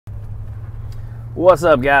What's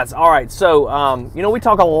up, guys? All right, so we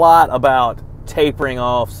talk a lot about tapering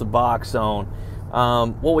off Suboxone.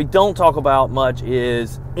 What we don't talk about much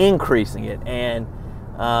is increasing it, and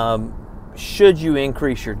should you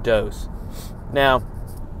increase your dose. Now,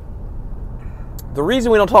 the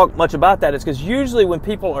reason we don't talk much about that is because usually when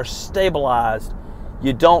people are stabilized,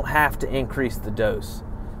 you don't have to increase the dose.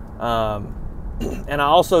 And I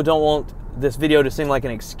also don't want this video to seem like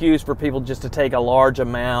an excuse for people just to take a large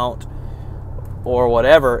amount or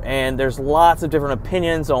whatever. And there's lots of different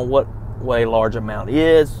opinions on what a large amount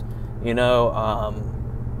is. There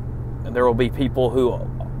will be people who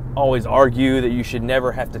always argue that you should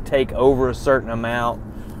never have to take over a certain amount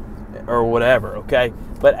or whatever, okay?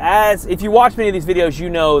 But if you watch many of these videos, you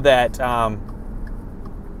know that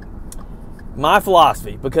my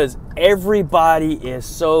philosophy, because everybody is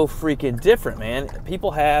so freaking different, man. People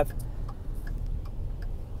have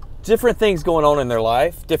different things going on in their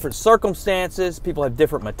life, different circumstances. People have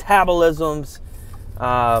different metabolisms.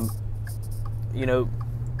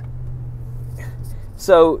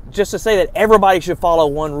 So just to say that everybody should follow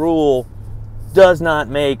one rule does not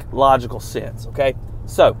make logical sense, okay?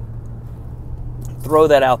 So throw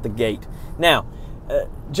that out the gate. Now,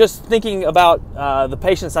 just thinking about the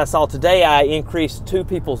patients I saw today, I increased 2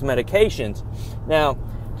 people's medications. Now,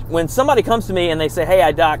 when somebody comes to me and they say,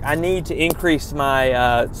 hey, doc, I need to increase my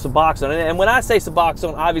Suboxone. And when I say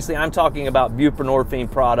Suboxone, obviously I'm talking about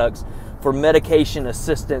buprenorphine products for medication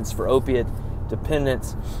assistance for opiate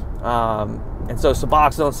dependence. And so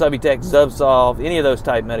Suboxone, Subutex, Zubsolv, any of those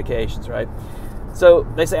type medications, right? So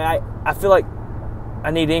they say, I feel like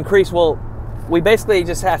I need to increase. Well, we basically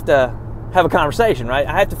just have to have a conversation, right?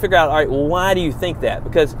 I have to figure out, all right, well, why do you think that?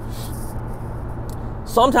 Because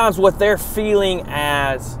sometimes what they're feeling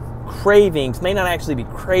as cravings may not actually be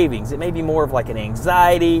cravings. It may be more of like an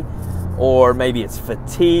anxiety, or maybe it's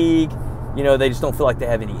fatigue. They just don't feel like they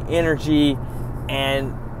have any energy.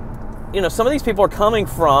 And, some of these people are coming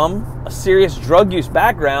from a serious drug use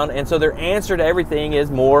background, and so their answer to everything is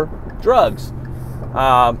more drugs.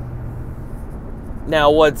 Now,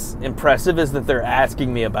 what's impressive is that they're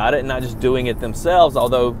asking me about it and not just doing it themselves,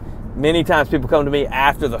 although many times people come to me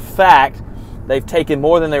after the fact. They've taken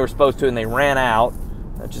more than they were supposed to and they ran out,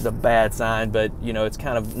 which is a bad sign, but, it's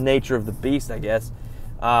kind of nature of the beast, I guess.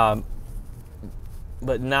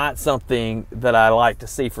 But not something that I like to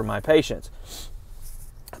see for my patients,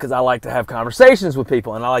 because I like to have conversations with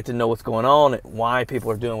people and I like to know what's going on and why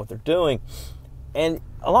people are doing what they're doing. And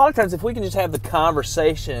a lot of times, if we can just have the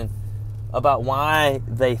conversation about why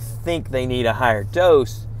they think they need a higher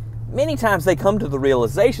dose, many times they come to the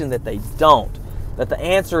realization that they don't. That the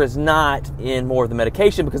answer is not in more of the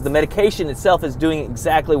medication, because the medication itself is doing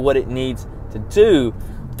exactly what it needs to do.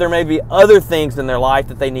 But there may be other things in their life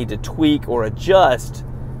that they need to tweak or adjust,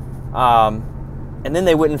 and then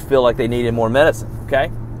they wouldn't feel like they needed more medicine,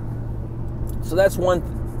 okay? So that's one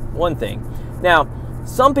thing. Now,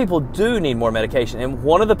 some people do need more medication, and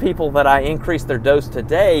one of the people that I increased their dose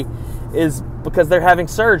today is because they're having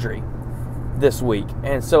surgery this week,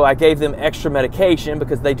 and so I gave them extra medication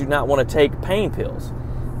because they do not want to take pain pills.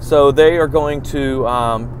 So they are going to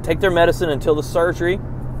take their medicine until the surgery.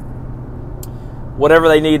 Whatever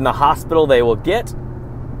they need in the hospital, they will get.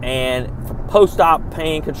 And for post-op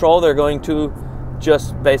pain control, they're going to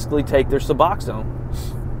just basically take their Suboxone.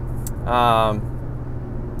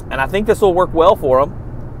 And I think this will work well for them.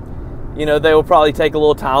 They will probably take a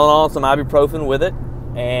little Tylenol, some ibuprofen with it,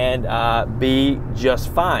 and be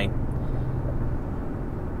just fine.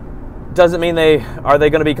 Doesn't mean are they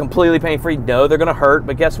going to be completely pain-free? No, they're going to hurt,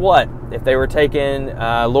 but guess what? If they were taking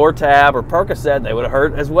Lortab or Percocet, they would have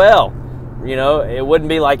hurt as well. It wouldn't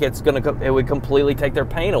be like it would completely take their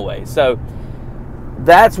pain away. So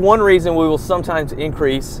that's one reason we will sometimes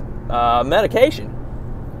increase medication.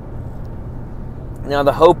 Now,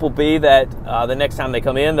 the hope will be that the next time they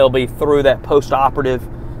come in, they'll be through that post-operative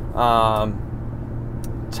time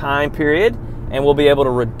period, and we'll be able to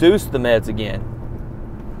reduce the meds again.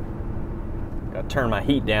 Gotta turn my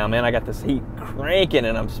heat down, man. I got this heat cranking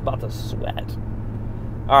and I'm about to sweat.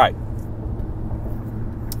 All right.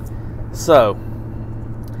 So,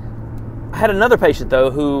 I had another patient, though,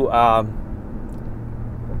 who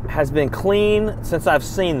has been clean since I've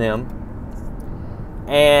seen them.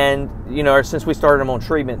 And, since we started them on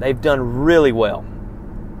treatment, they've done really well.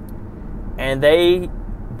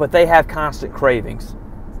 But they have constant cravings.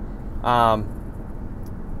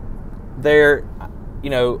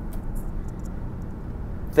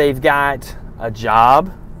 They've got a job,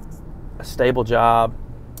 a stable job,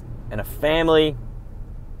 and a family,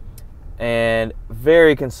 and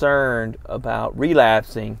very concerned about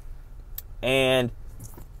relapsing. And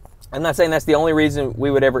I'm not saying that's the only reason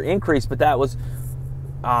we would ever increase, but that was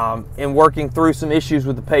in working through some issues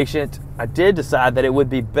with the patient. I did decide that it would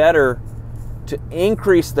be better to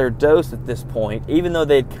increase their dose at this point, even though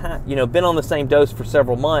they'd been on the same dose for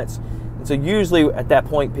several months. And so usually at that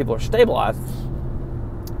point people are stabilized.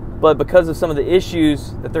 But because of some of the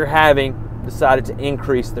issues that they're having, decided to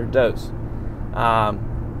increase their dose. And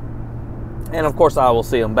of course I will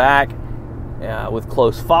see them back with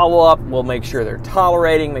close follow-up. We'll make sure they're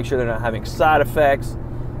tolerating, make sure they're not having side effects,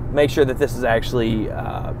 make sure that this is actually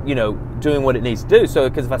doing what it needs to do. So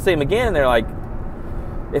because if I see them again, they're like,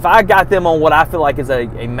 if I got them on what I feel like is a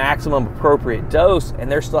maximum appropriate dose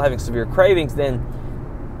and they're still having severe cravings, then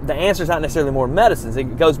the answer is not necessarily more medicines.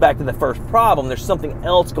 It goes back to the first problem. There's something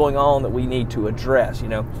else going on that we need to address,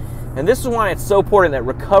 And this is why it's so important that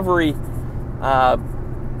recovery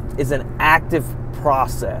is an active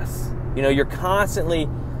process. You're constantly,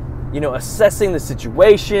 assessing the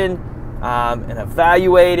situation and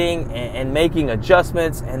evaluating and making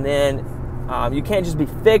adjustments, and then you can't just be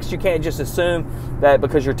fixed. You can't just assume that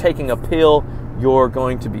because you're taking a pill, you're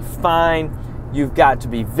going to be fine. You've got to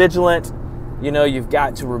be vigilant. You've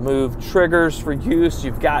got to remove triggers for use.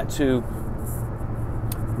 You've got to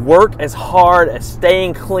work as hard at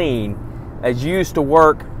staying clean as you used to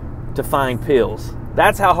work to find pills.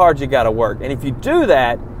 That's how hard you got to work. And if you do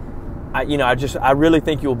that, I really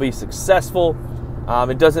think you'll be successful.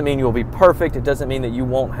 It doesn't mean you'll be perfect. It doesn't mean that you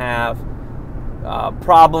won't have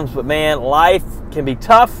problems. But man, life can be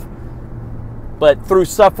tough. But through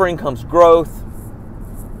suffering comes growth.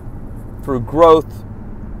 Through growth,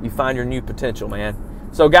 you find your new potential, man.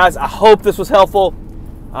 So guys, I hope this was helpful.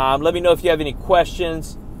 Let me know if you have any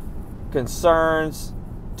questions, concerns.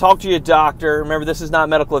 Talk to your doctor. Remember, this is not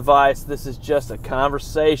medical advice. This is just a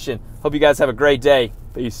conversation. Hope you guys have a great day.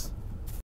 Peace.